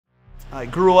I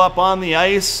grew up on the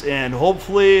ice, and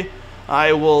hopefully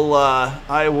I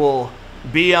will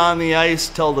be on the ice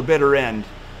till the bitter end.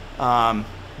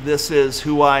 This is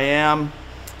who I am,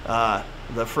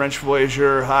 the French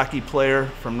Voyageur hockey player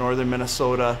from northern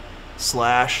Minnesota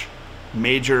 /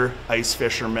 major ice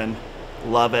fisherman.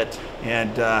 Love it,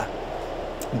 and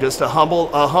I'm just a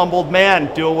humbled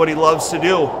man doing what he loves to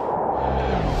do.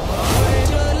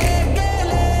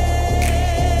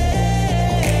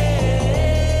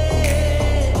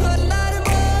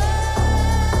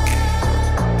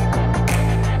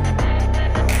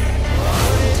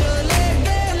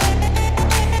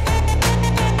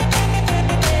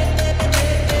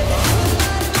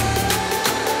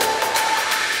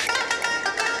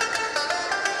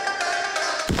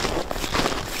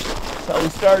 That's how we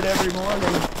start every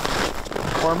morning,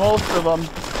 or most of them.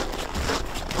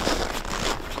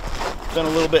 It's been a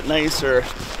little bit nicer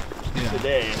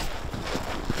today.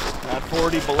 Not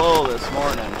 40 below this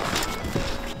morning.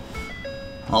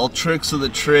 All tricks of the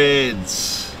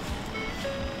trades.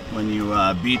 When you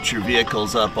beat your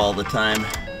vehicles up all the time,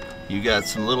 you got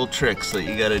some little tricks that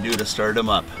you got to do to start them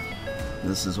up.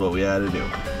 This is what we had to do.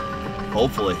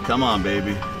 Hopefully. Come on,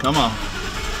 baby. Come on.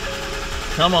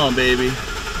 Come on, baby.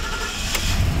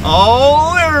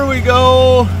 Oh, there we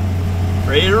go.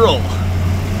 Ready to roll.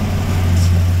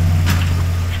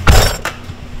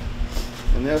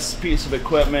 And this piece of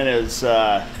equipment is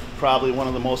probably one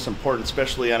of the most important,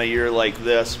 especially on a year like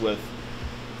this with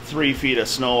 3 feet of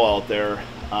snow out there.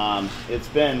 It's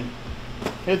been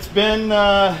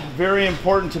very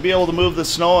important to be able to move the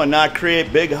snow and not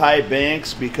create big high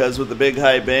banks, because with the big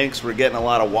high banks we're getting a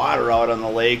lot of water out on the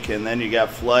lake, and then you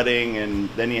got flooding, and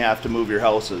then you have to move your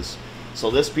houses. So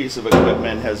this piece of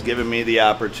equipment has given me the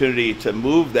opportunity to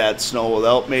move that snow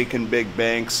without making big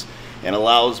banks, and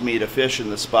allows me to fish in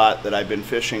the spot that I've been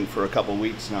fishing for a couple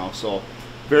weeks now. So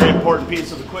very important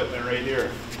piece of equipment right here.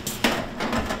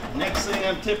 Next thing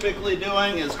I'm typically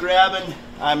doing is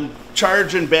I'm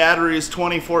charging batteries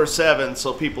 24/7.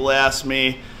 So people ask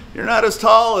me, you're not as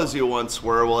tall as you once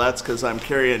were. Well, that's because I'm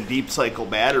carrying deep cycle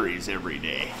batteries every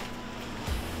day.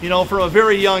 You know, from a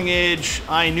very young age,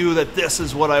 I knew that this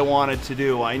is what I wanted to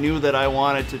do. I knew that I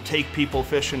wanted to take people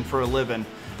fishing for a living.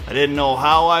 I didn't know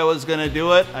how I was going to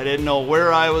do it. I didn't know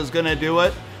where I was going to do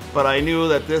it, but I knew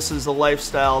that this is the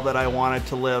lifestyle that I wanted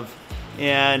to live.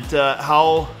 And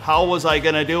how was I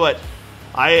going to do it?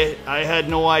 I had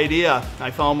no idea. I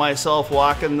found myself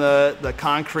walking the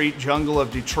concrete jungle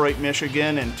of Detroit,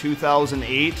 Michigan in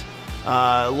 2008.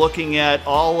 Looking at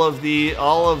all of the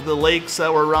lakes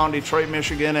that were around Detroit,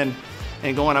 Michigan,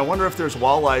 and going, I wonder if there's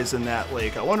walleyes in that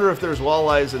lake. I wonder if there's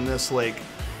walleyes in this lake.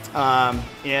 And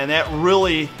that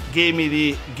really gave me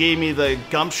the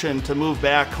gumption to move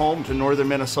back home to northern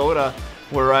Minnesota,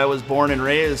 where I was born and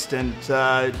raised, and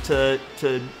to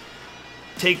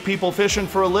take people fishing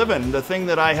for a living. The thing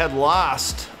that I had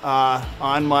lost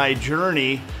on my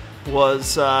journey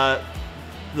was the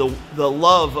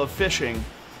love of fishing.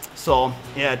 So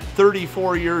at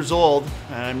 34 years old,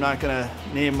 and I'm not going to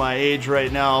name my age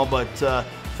right now, but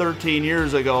 13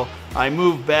 years ago, I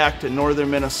moved back to northern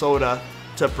Minnesota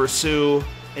to pursue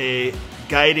a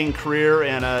guiding career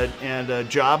and a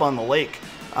job on the lake.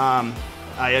 I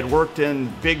had worked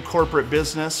in big corporate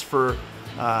business for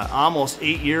almost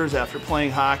 8 years after playing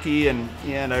hockey, and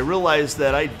I realized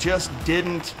that I just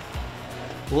didn't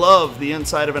love the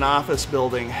inside of an office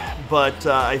building, but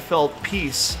I felt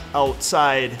peace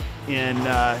outside in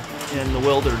the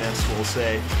wilderness, we'll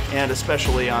say, and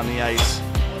especially on the ice.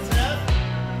 What's that?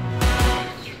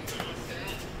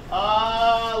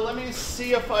 Let me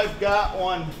see if I've got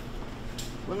one.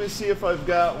 Let me see if I've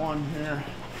got one here.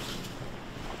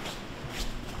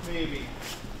 Maybe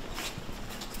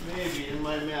in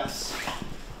my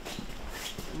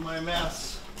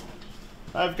mess.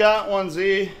 I've got one,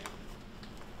 Z.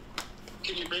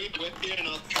 Can you bring it with you and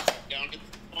I'll track it down to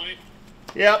the point?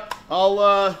 Yep,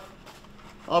 I'll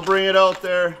bring it out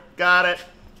there. Got it.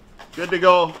 Good to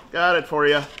go. Got it for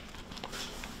you.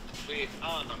 Sweet.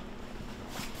 Are you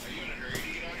in a hurry to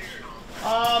get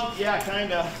out here? Yeah,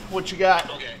 kinda. What you got?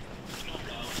 Okay.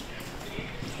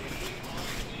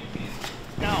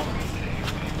 No.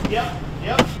 Yep.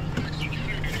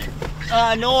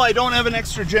 No, I don't have an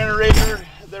extra generator.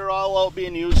 They're all out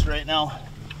being used right now.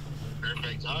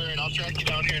 Perfect. All right, I'll track you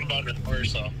down here in about an hour or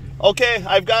so. Okay,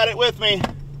 I've got it with me.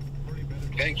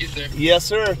 Thank you, sir. Yes,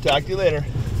 sir. Talk to you later.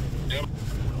 Yep.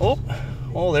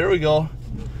 Oh, there we go.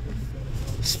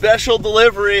 Special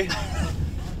delivery.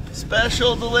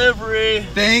 Special delivery.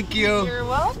 Thank you. You're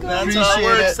welcome. That's how it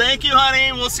works. Thank you,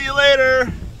 honey. We'll see you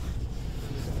later.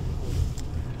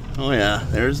 Oh yeah,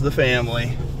 there's the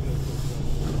family.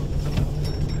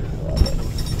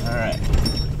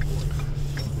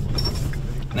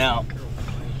 Now,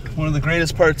 one of the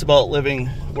greatest parts about living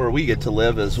where we get to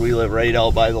live is we live right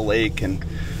out by the lake, and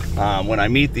when I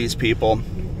meet these people,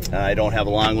 I don't have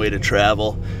a long way to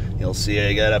travel. You'll see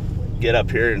I gotta get up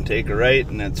here and take a right,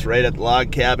 and it's right at the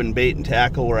log cabin bait and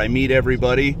tackle where I meet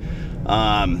everybody.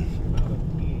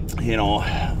 You know,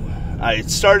 I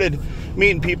started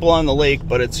meeting people on the lake,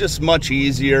 but it's just much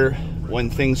easier when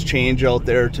things change out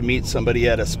there to meet somebody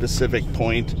at a specific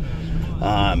point,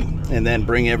 and then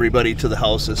bring everybody to the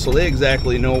houses so they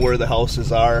exactly know where the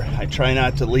houses are. I try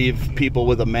not to leave people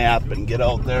with a map and get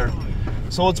out there,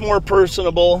 so it's more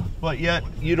personable, but yet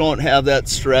you don't have that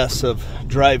stress of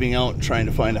driving out and trying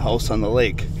to find a house on the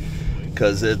lake,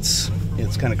 because it's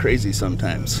kind of crazy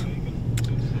sometimes.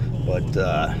 But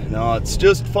no, it's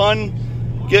just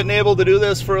fun getting able to do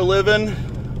this for a living.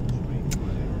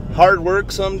 Hard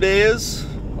work some days,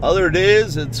 other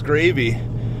days it's gravy.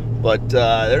 But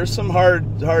there's some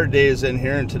hard days in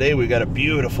here, and today we got a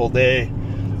beautiful day.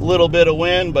 A little bit of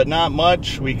wind, but not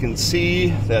much. We can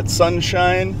see that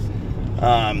sunshine.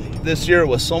 This year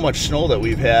with so much snow that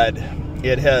we've had,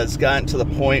 it has gotten to the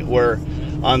point where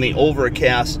on the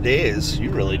overcast days, you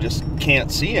really just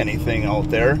can't see anything out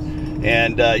there.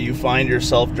 And you find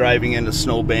yourself driving into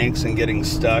snowbanks and getting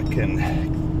stuck,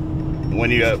 and when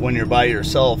you're by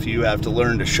yourself, you have to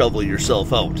learn to shovel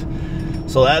yourself out.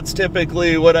 So that's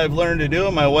typically what I've learned to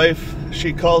do. My wife,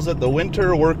 she calls it the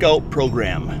winter workout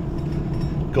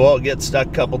program. Go out, get stuck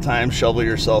a couple times, shovel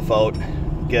yourself out,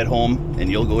 get home,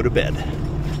 and you'll go to bed.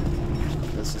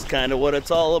 This is kind of what it's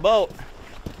all about.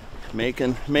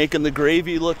 Making the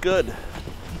gravy look good.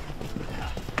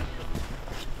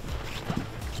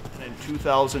 In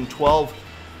 2012,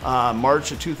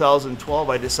 March of 2012,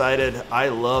 I decided I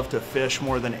love to fish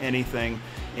more than anything,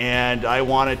 and I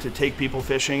wanted to take people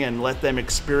fishing and let them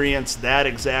experience that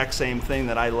exact same thing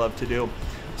that I love to do.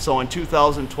 So in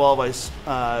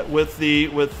 2012, with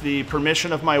the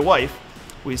permission of my wife,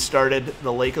 we started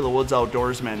the Lake of the Woods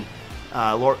Outdoorsman.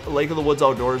 Lake of the Woods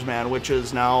Outdoorsman, which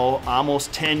is now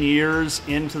almost 10 years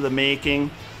into the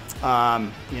making.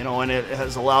 You know, and it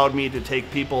has allowed me to take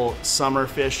people summer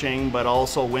fishing, but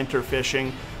also winter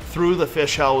fishing through the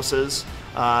fish houses.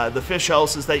 The fish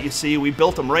houses that you see, we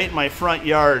built them right in my front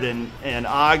yard in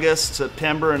August,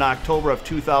 September, and October of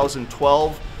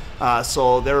 2012.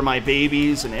 So they're my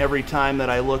babies, and every time that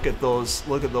I look at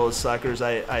those suckers,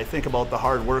 I think about the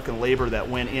hard work and labor that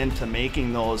went into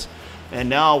making those. And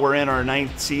now we're in our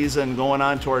 9th season, going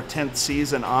on to our 10th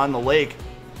season on the lake.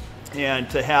 And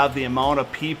to have the amount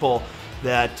of people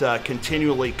that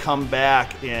continually come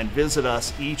back and visit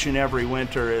us each and every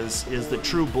winter is the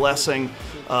true blessing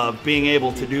of being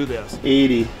able to do this.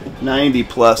 80, 90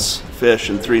 plus fish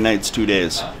in 3 nights, 2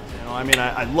 days. You know, I mean,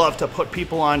 I love to put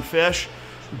people on fish,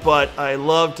 but I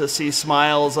love to see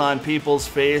smiles on people's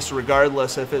face,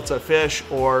 regardless if it's a fish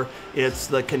or it's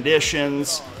the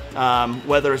conditions,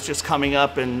 whether it's just coming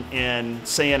up and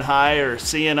saying hi or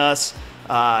seeing us.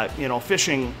 You know,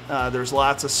 fishing, there's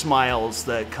lots of smiles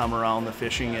that come around the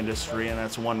fishing industry, and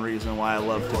that's one reason why I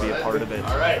love to be a part of it.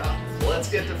 All right, so let's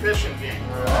get to fishing, gang.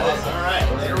 All right,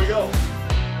 here we go.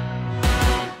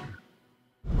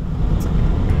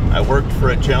 I worked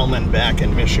for a gentleman back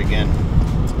in Michigan,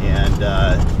 and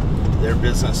their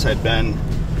business had been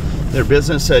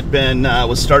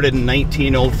was started in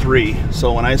 1903.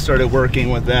 So when I started working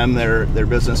with them, their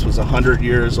business was 100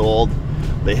 years old.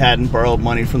 They hadn't borrowed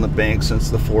money from the bank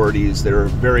since the 40s. They were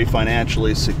very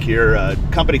financially secure. A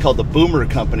company called the Boomer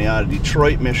Company out of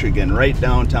Detroit, Michigan, right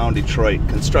downtown Detroit,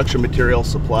 construction material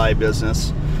supply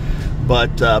business.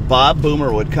 But Bob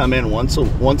Boomer would come in once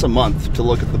a month to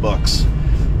look at the books.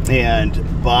 And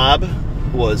Bob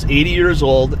was 80 years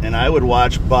old, and I would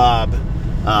watch Bob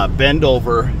bend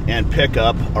over and pick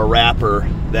up a wrapper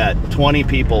that 20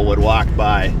 people would walk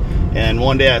by. And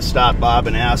one day I stopped Bob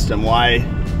and asked him why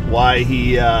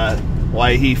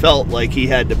he felt like he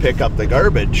had to pick up the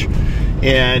garbage.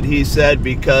 And he said,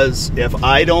 because if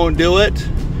I don't do it,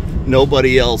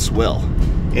 nobody else will.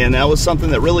 And that was something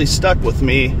that really stuck with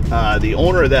me. The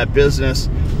owner of that business,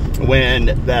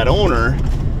 when that owner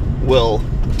will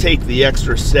take the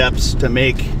extra steps to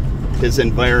make his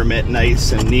environment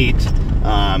nice and neat,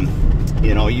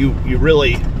 you know, you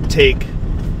really take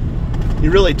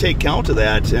count of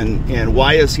that. And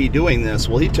why is he doing this?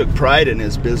 Well, he took pride in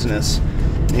his business,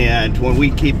 and when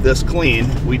we keep this clean,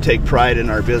 we take pride in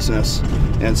our business.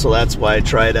 And so that's why I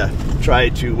try to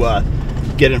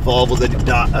get involved with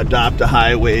adopt a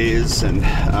highways. And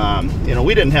you know,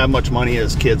 we didn't have much money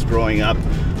as kids growing up,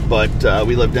 but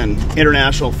we lived in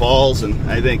International Falls, and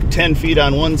I think 10 feet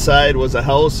on one side was a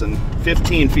house and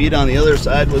 15 feet on the other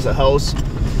side was a house.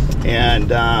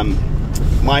 And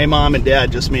my mom and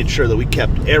dad just made sure that we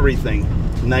kept everything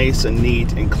nice and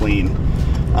neat and clean.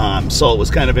 So it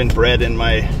was kind of inbred in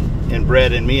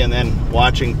me, and then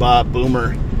watching Bob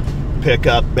Boomer pick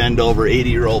up, bend over,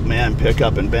 80-year-old man pick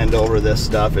up and bend over this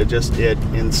stuff, it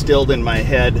instilled in my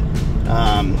head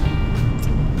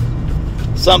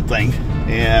something,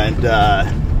 and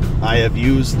I have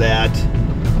used that.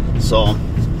 So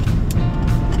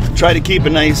try to keep a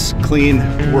nice clean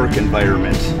work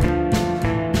environment.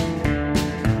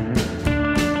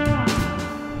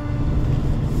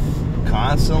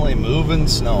 Constantly moving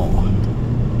snow.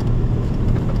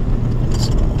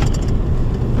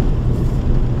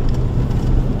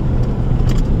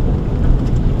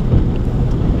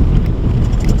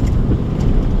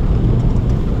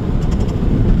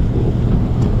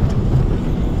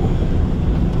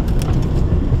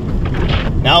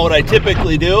 Now what I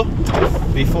typically do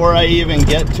before I even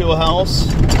get to a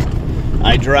house,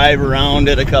 I drive around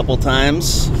it a couple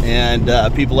times,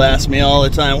 and people ask me all the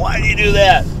time, why do you do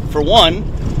that? For one,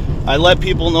 I let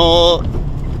people know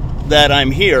that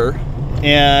I'm here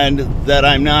and that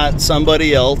I'm not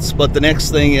somebody else, but the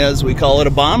next thing is we call it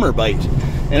a bomber bite.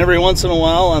 And every once in a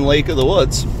while on Lake of the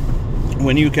Woods,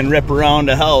 when you can rip around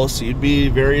a house, you'd be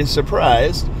very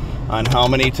surprised on how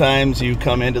many times you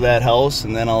come into that house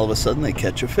and then all of a sudden they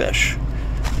catch a fish.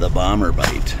 The bomber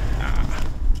bite.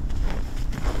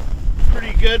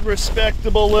 Pretty good,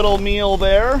 respectable little meal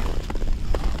there.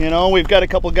 You know, we've got a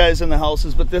couple guys in the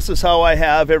houses, but this is how I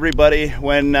have everybody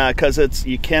when, because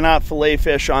you cannot fillet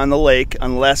fish on the lake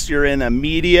unless you're in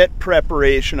immediate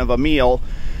preparation of a meal.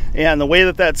 And the way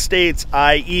that states,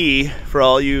 i.e., for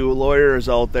all you lawyers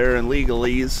out there and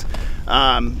legalese,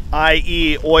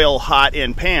 i.e. oil hot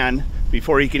in pan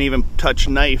before you can even touch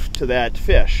knife to that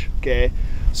fish, okay?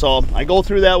 So I go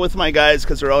through that with my guys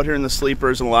because they're out here in the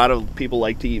sleepers, and a lot of people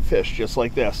like to eat fish just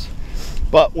like this.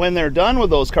 But when they're done with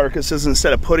those carcasses,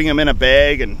 instead of putting them in a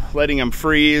bag and letting them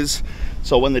freeze,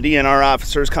 so when the DNR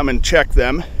officers come and check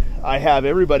them, I have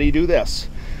everybody do this.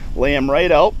 Lay them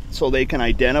right out so they can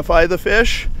identify the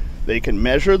fish, they can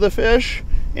measure the fish,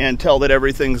 and tell that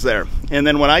everything's there. And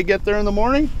then when I get there in the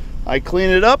morning, I clean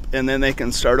it up, and then they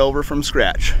can start over from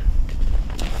scratch.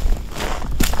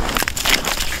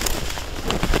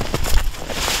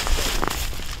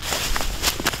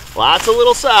 Lots of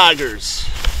little saugers.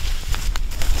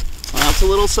 Lots of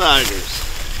little saugers.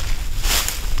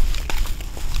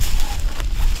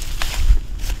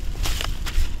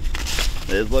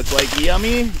 They look like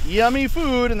yummy, yummy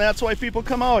food, and that's why people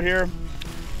come out here.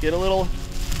 Get a little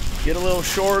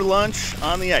shore lunch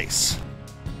on the ice.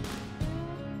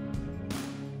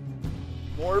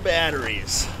 More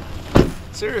batteries.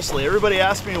 Seriously, everybody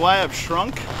asks me why I've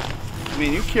shrunk. I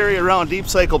mean, you carry around deep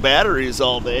cycle batteries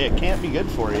all day. It can't be good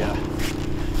for you. There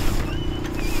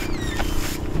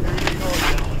you go,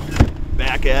 gentlemen.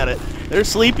 Back at it. They're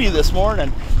sleepy this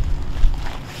morning.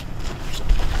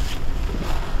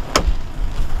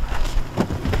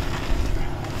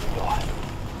 All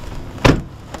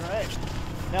right.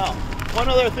 Now, one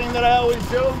other thing that I always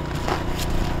do.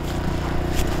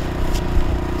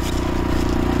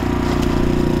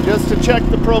 Just to check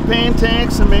the propane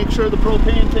tanks and make sure the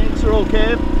propane tanks are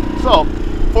okay. So,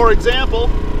 for example,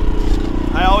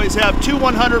 I always have two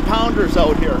 100-pounders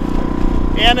out here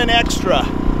and an extra.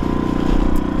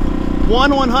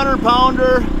 One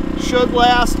 100-pounder should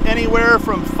last anywhere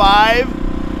from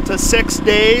 5 to 6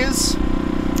 days,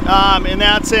 and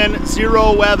that's in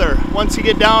zero weather. Once you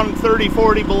get down 30,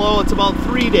 40 below, it's about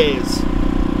 3 days.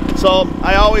 So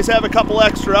I always have a couple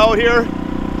extra out here.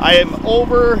 I am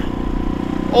over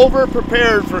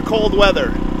prepared for cold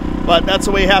weather, but that's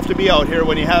the way you have to be out here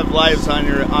when you have lives on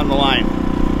the line.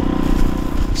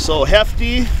 So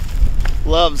Hefty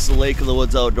loves the Lake of the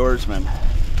Woods Outdoorsman.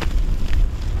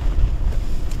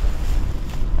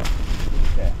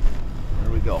 Okay,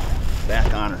 there we go.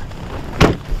 Back on her.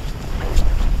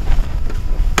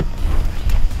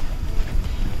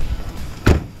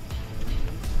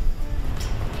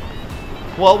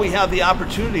 Well, we have the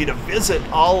opportunity to visit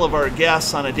all of our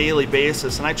guests on a daily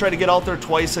basis, and I try to get out there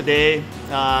twice a day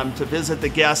to visit the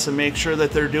guests and make sure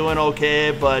that they're doing okay.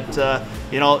 But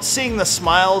you know, seeing the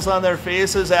smiles on their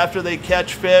faces after they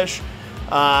catch fish,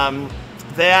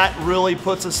 that really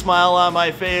puts a smile on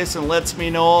my face and lets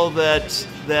me know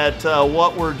that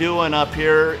what we're doing up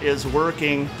here is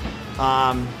working.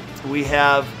 We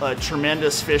have a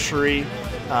tremendous fishery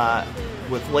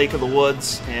with Lake of the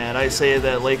Woods, and I say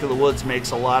that Lake of the Woods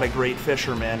makes a lot of great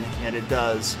fishermen, and it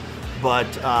does.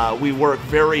 But we work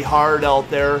very hard out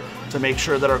there to make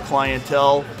sure that our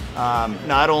clientele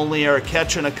not only are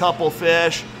catching a couple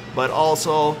fish, but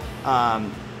also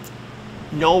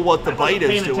know what the bite is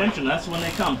paying doing. attention, that's when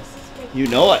they come. You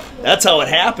know it. That's how it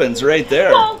happens right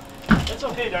there. That's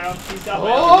okay, Darnell. He's got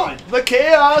my other line. The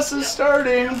chaos is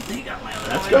starting. He got my other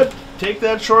That's line. good. Take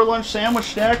that short lunch sandwich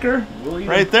stacker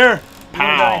right there.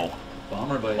 Pow.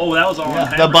 Bomber bite. Oh, that was all on Yeah,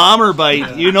 camera. the bomber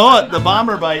bite. You know it. The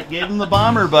bomber bite. Gave him the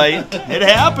bomber bite. It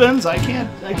happens. I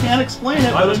can't explain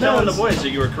it. I But was it telling the does. boys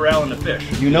that you were corralling the fish.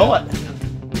 You know it.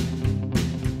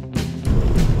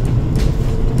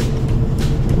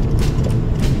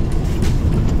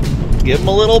 Give him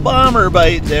a little bomber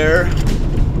bite there.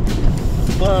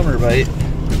 Bomber bite.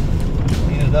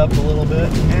 Clean it up a little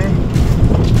bit here.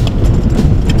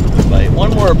 Bite. One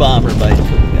more bomber bite for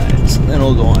the guys, and then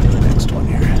we'll go on to the next one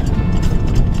here.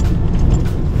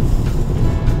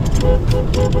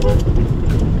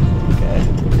 Okay.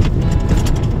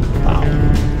 Wow.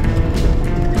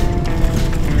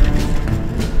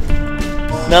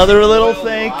 Another little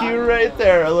thank you right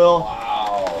there. A little.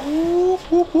 Wow.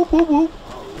 Whoop, whoop, whoop, whoop, whoop.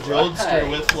 Roadster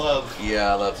with love.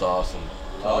 Yeah, that's awesome.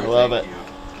 I love it. You.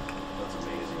 That's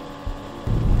amazing.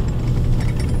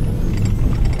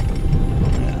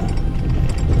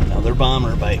 Another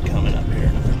bomber bite coming up here.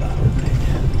 Another bomber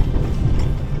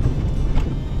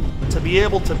bite. To be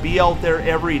able to be out there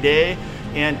every day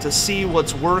and to see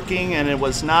what's working and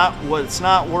what's not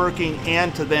working,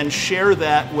 and to then share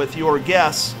that with your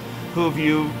guests who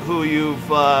you've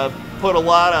put a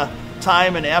lot of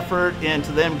time and effort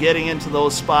into them getting into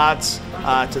those spots,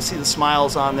 to see the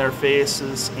smiles on their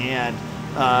faces and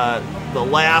the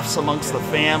laughs amongst the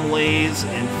families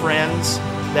and friends.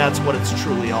 That's what it's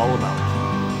truly all about.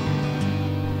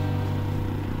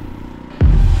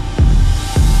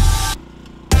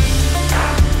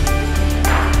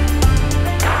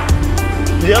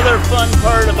 The other fun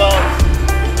part about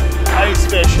ice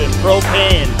fishing,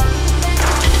 propane.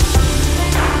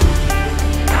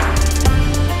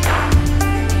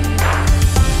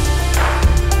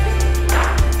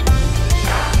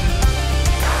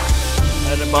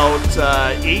 About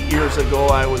 8 years ago,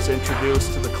 I was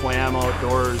introduced to the Clam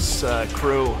Outdoors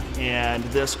crew, and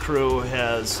this crew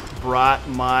has brought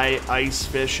my ice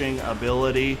fishing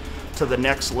ability to the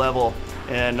next level.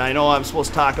 And I know I'm supposed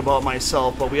to talk about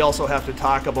myself, but we also have to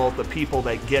talk about the people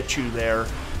that get you there.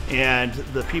 And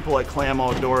the people at Clam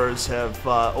Outdoors have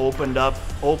opened up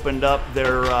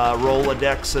their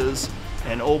Rolodexes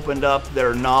and opened up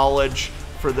their knowledge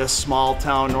for this small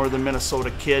town northern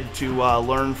Minnesota kid to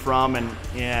learn from,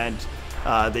 and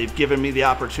they've given me the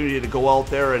opportunity to go out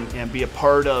there and be a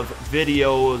part of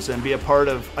videos and be a part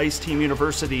of Ice Team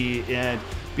University and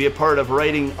be a part of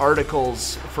writing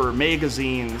articles for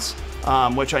magazines,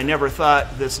 which I never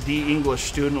thought this D English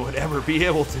student would ever be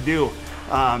able to do.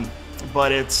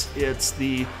 But it's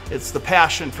the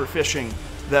passion for fishing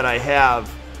that I have.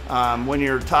 When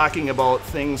you're talking about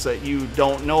things that you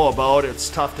don't know about, it's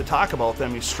tough to talk about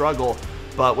them, you struggle.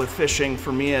 But with fishing,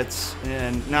 for me,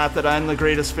 and not that I'm the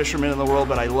greatest fisherman in the world,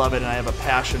 but I love it and I have a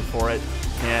passion for it.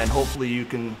 And hopefully you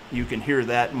can hear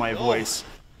that in my voice.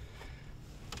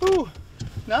 Ooh,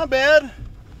 not bad.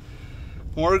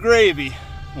 More gravy,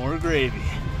 more gravy.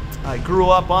 I grew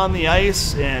up on the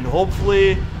ice, and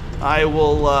hopefully I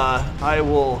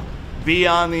will be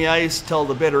on the ice till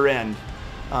the bitter end.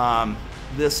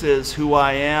 This is who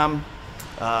I am,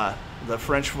 the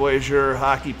French Voyageur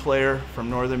hockey player from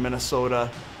northern Minnesota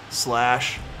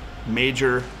 /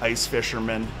 major ice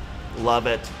fisherman. Love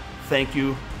it. Thank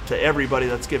you to everybody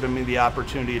that's given me the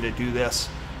opportunity to do this,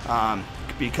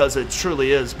 because it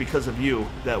truly is because of you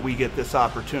that we get this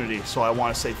opportunity. So I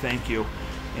want to say thank you.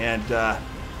 And I'm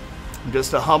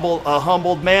just a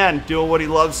humbled man doing what he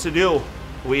loves to do.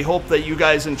 We hope that you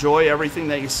guys enjoy everything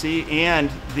that you see and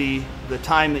the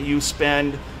time that you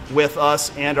spend with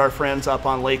us and our friends up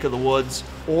on Lake of the Woods,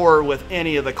 or with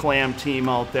any of the Clam team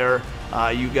out there.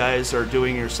 You guys are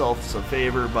doing yourselves a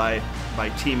favor by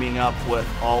teaming up with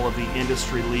all of the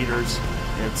industry leaders.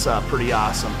 It's pretty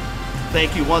awesome.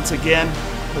 Thank you once again.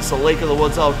 This is the Lake of the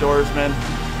Woods Outdoorsman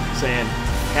saying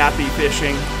happy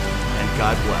fishing and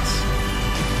God bless.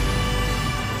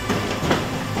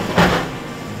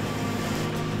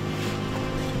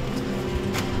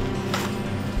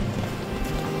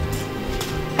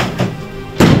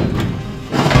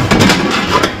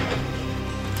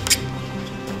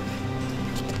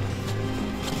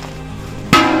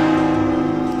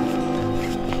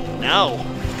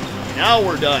 Now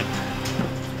we're done.